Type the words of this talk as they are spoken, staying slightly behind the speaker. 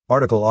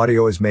Article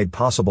audio is made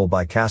possible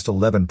by Cast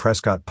 11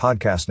 Prescott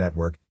Podcast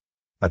Network,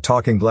 a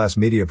Talking Glass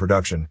media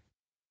production.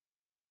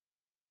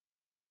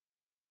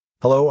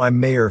 Hello,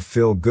 I'm Mayor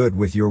Phil Goode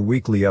with your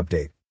weekly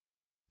update.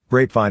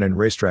 Grapevine and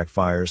racetrack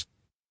fires.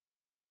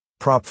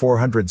 Prop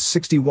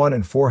 461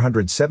 and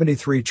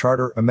 473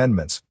 charter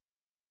amendments.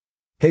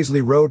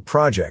 Hazley Road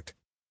project.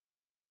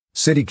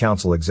 City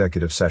Council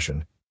executive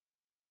session.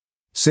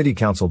 City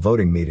Council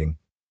voting meeting.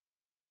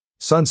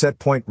 Sunset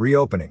Point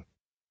reopening.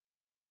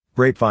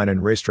 Grapevine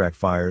and racetrack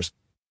fires.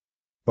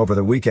 Over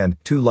the weekend,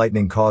 2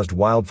 lightning-caused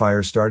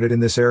wildfires started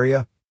in this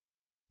area.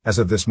 As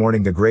of this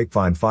morning, the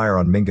Grapevine fire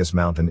on Mingus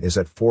Mountain is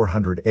at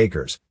 400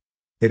 acres.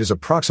 It is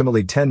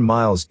approximately 10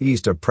 miles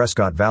east of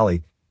Prescott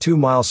Valley, 2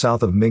 miles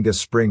south of Mingus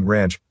Spring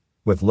Ranch,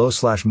 with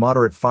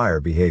low/moderate fire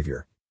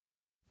behavior.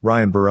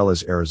 Ryan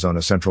Barella's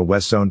Arizona Central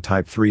West Zone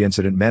Type 3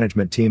 Incident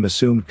Management Team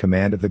assumed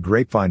command of the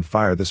Grapevine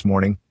fire this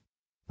morning.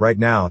 Right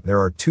now, there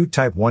are 2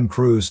 Type 1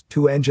 crews,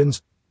 2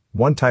 engines,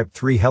 1 Type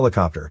 3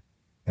 helicopter,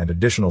 and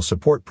additional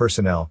support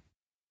personnel.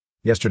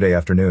 Yesterday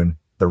afternoon,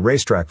 the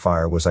racetrack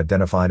fire was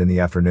identified in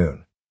the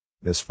afternoon.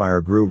 This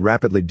fire grew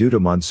rapidly due to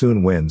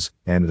monsoon winds,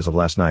 and as of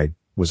last night,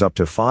 was up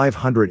to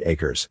 500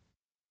 acres.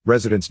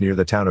 Residents near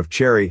the town of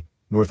Cherry,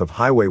 north of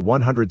Highway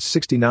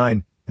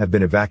 169, have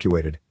been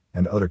evacuated,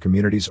 and other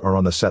communities are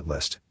on the set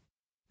list.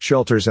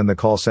 Shelters and the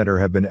call center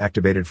have been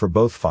activated for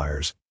both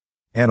fires.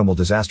 Animal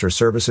Disaster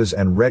Services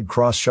and Red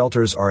Cross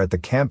shelters are at the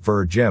Camp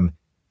Ver Gym.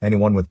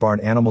 Anyone with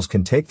barn animals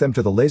can take them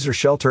to the laser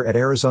shelter at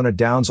Arizona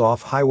Downs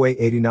off Highway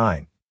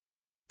 89.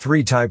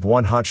 3 Type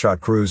 1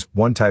 hotshot crews,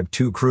 1 Type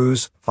 2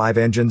 crews, 5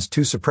 engines,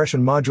 2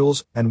 suppression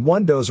modules, and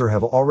 1 dozer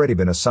have already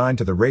been assigned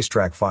to the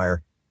racetrack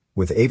fire,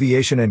 with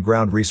aviation and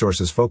ground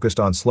resources focused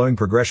on slowing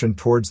progression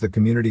towards the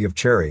community of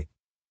Cherry.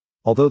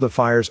 Although the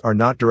fires are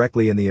not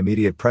directly in the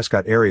immediate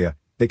Prescott area,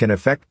 they can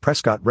affect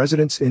Prescott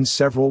residents in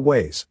several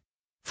ways.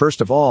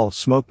 First of all,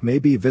 smoke may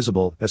be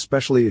visible,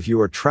 especially if you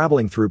are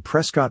traveling through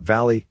Prescott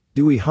Valley,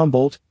 Dewey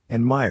Humboldt,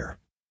 and Meyer.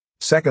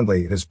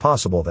 Secondly, it is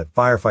possible that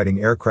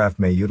firefighting aircraft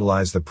may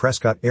utilize the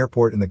Prescott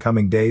Airport in the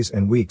coming days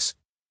and weeks.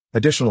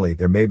 Additionally,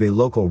 there may be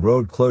local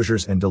road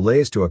closures and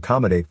delays to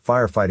accommodate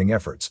firefighting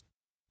efforts.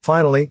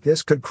 Finally,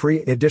 this could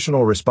create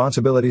additional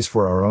responsibilities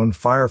for our own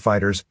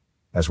firefighters,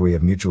 as we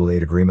have mutual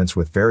aid agreements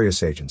with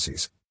various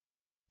agencies.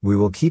 We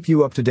will keep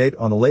you up to date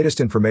on the latest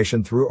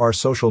information through our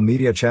social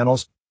media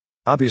channels.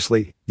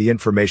 Obviously, the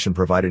information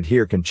provided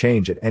here can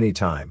change at any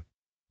time.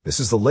 This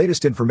is the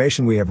latest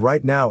information we have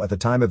right now at the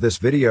time of this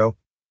video.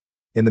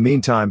 In the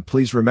meantime,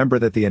 please remember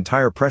that the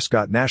entire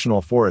Prescott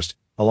National Forest,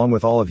 along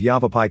with all of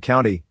Yavapai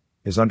County,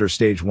 is under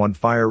Stage 1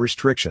 fire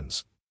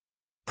restrictions.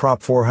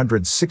 Prop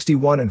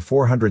 461 and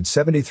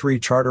 473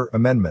 charter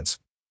amendments.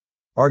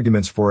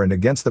 Arguments for and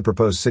against the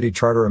proposed city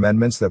charter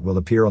amendments that will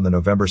appear on the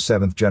November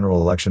 7th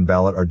general election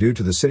ballot are due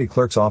to the city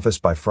clerk's office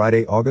by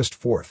Friday,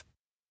 August 4th.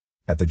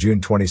 At the June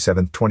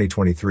 27,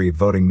 2023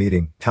 voting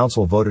meeting,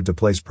 Council voted to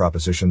place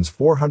Propositions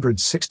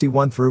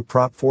 461 through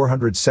Prop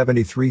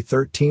 473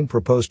 13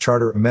 proposed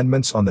charter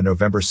amendments on the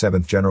November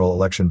 7th general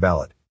election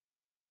ballot.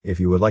 If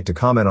you would like to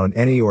comment on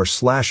any or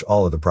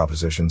all of the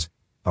propositions,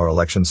 our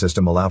election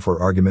system allow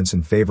for arguments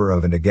in favor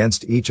of and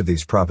against each of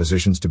these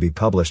propositions to be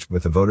published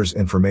with the voter's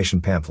information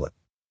pamphlet.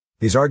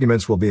 These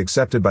arguments will be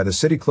accepted by the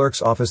City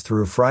Clerk's office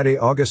through Friday,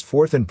 August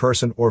 4th in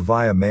person or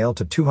via mail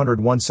to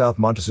 201 South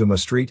Montezuma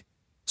Street,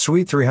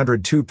 Suite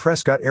 302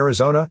 Prescott,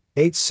 Arizona,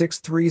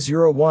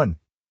 86301.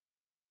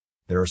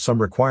 There are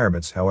some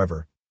requirements,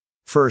 however.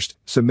 First,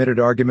 submitted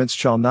arguments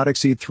shall not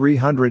exceed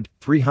 300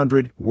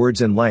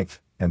 words in length,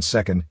 and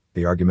second,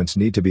 the arguments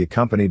need to be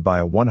accompanied by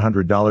a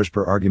 $100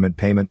 per argument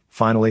payment.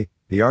 Finally,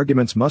 the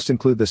arguments must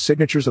include the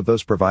signatures of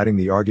those providing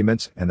the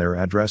arguments and their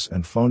address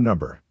and phone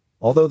number.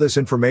 Although this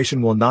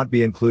information will not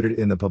be included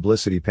in the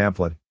publicity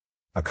pamphlet,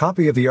 a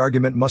copy of the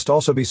argument must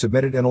also be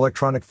submitted in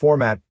electronic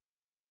format.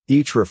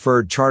 Each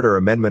referred charter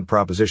amendment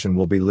proposition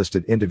will be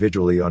listed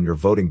individually on your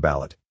voting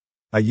ballot.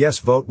 A yes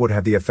vote would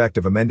have the effect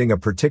of amending a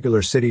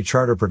particular city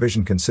charter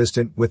provision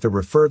consistent with the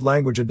referred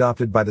language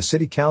adopted by the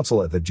City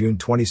Council at the June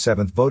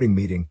 27 voting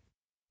meeting.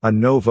 A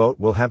no vote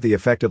will have the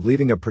effect of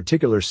leaving a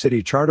particular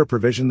city charter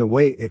provision the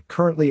way it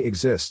currently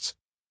exists.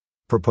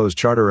 Proposed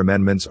charter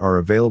amendments are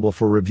available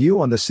for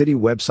review on the city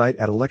website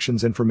at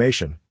Elections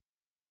Information.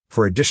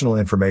 For additional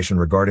information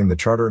regarding the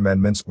charter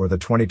amendments or the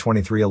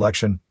 2023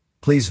 election,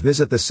 please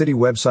visit the city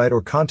website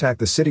or contact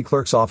the city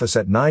clerk's office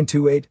at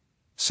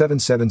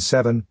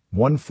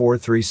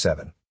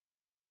 928-777-1437.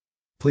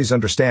 Please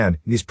understand,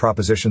 these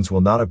propositions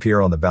will not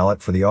appear on the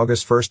ballot for the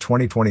August 1,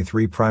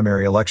 2023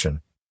 primary election.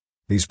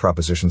 These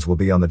propositions will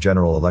be on the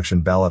general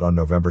election ballot on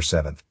November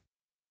 7th.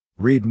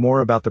 Read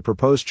more about the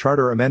proposed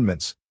charter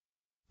amendments.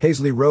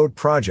 Hazley Road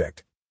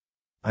Project.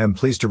 I am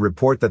pleased to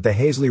report that the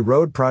Hazley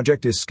Road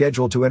project is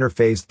scheduled to enter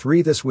Phase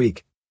 3 this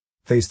week.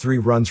 Phase 3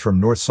 runs from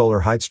North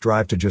Solar Heights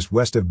Drive to just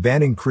west of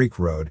Banning Creek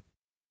Road.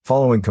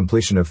 Following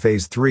completion of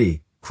Phase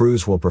 3,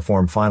 crews will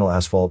perform final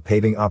asphalt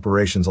paving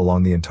operations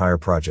along the entire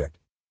project.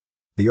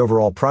 The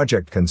overall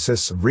project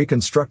consists of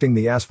reconstructing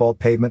the asphalt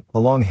pavement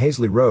along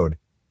Hazley Road,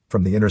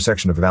 from the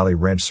intersection of Valley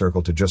Ranch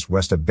Circle to just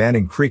west of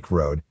Banning Creek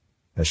Road,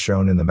 as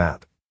shown in the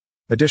map.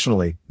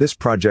 Additionally, this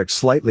project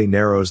slightly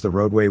narrows the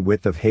roadway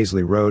width of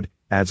Hazley Road,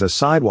 adds a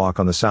sidewalk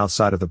on the south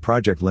side of the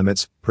project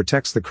limits,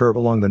 protects the curb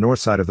along the north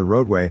side of the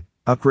roadway,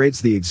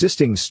 upgrades the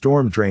existing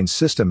storm drain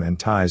system and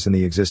ties in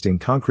the existing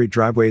concrete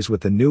driveways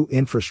with the new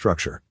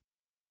infrastructure.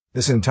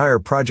 This entire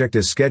project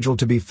is scheduled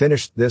to be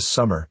finished this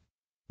summer.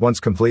 Once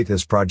complete,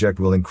 this project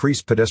will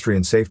increase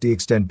pedestrian safety,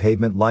 extend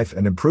pavement life,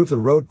 and improve the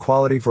road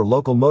quality for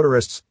local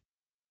motorists.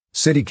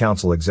 City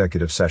Council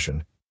Executive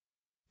Session.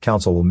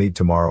 Council will meet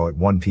tomorrow at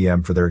 1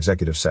 p.m. for their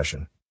executive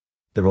session.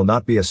 There will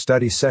not be a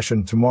study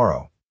session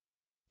tomorrow.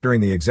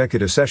 During the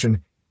executive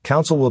session,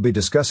 Council will be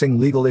discussing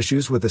legal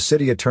issues with the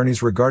city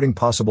attorneys regarding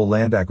possible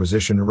land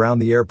acquisition around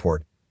the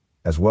airport,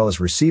 as well as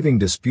receiving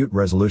dispute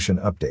resolution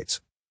updates.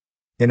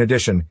 In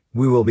addition,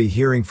 we will be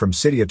hearing from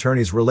city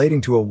attorneys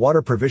relating to a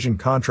water provision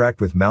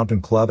contract with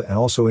Mountain Club and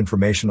also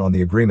information on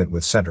the agreement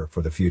with Center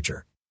for the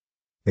Future.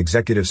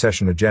 Executive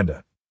Session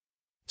Agenda.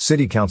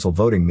 City Council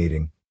Voting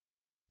Meeting.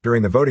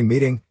 During the voting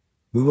meeting,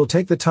 we will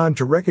take the time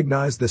to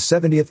recognize the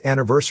 70th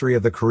anniversary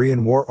of the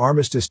Korean War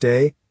Armistice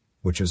Day,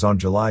 which is on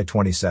July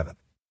 27th.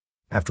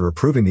 After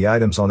approving the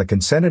items on the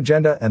consent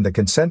agenda and the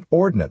consent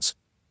ordinance,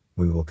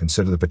 we will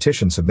consider the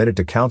petition submitted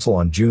to Council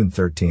on June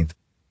 13th,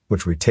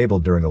 which we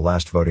tabled during the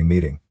last voting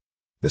meeting.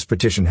 This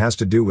petition has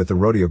to do with the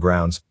rodeo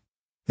grounds.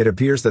 It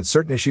appears that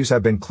certain issues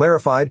have been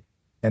clarified,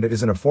 and it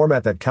is in a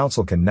format that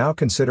Council can now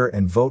consider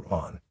and vote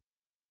on.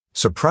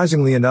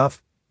 Surprisingly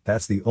enough,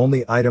 that's the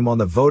only item on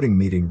the voting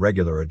meeting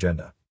regular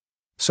agenda.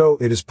 So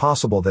it is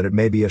possible that it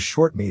may be a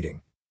short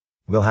meeting.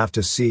 We'll have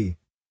to see.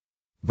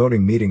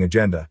 Voting meeting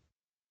agenda.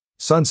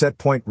 Sunset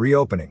Point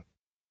reopening.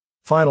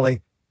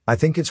 Finally, I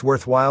think it's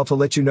worthwhile to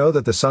let you know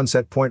that the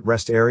Sunset Point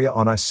rest area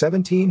on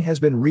I-17 has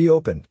been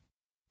reopened.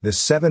 This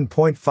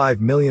 $7.5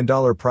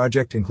 million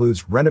project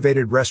includes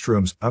renovated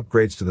restrooms,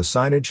 upgrades to the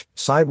signage,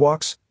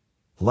 sidewalks,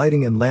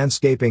 lighting and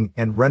landscaping,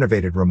 and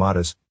renovated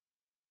ramadas.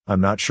 I'm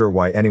not sure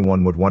why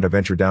anyone would want to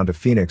venture down to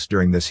Phoenix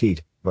during this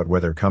heat, but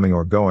whether coming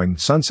or going,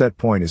 Sunset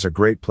Point is a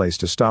great place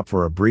to stop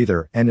for a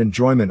breather and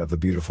enjoyment of the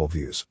beautiful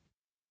views.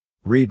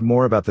 Read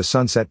more about the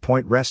Sunset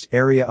Point rest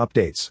area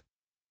updates.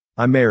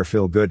 I'm Mayor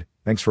Phil Goode.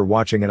 Thanks for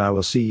watching, and I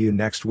will see you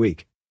next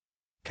week.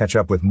 Catch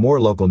up with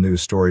more local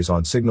news stories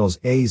on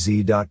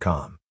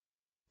signalsaz.com.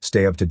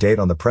 Stay up to date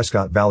on the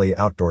Prescott Valley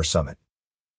Outdoor Summit.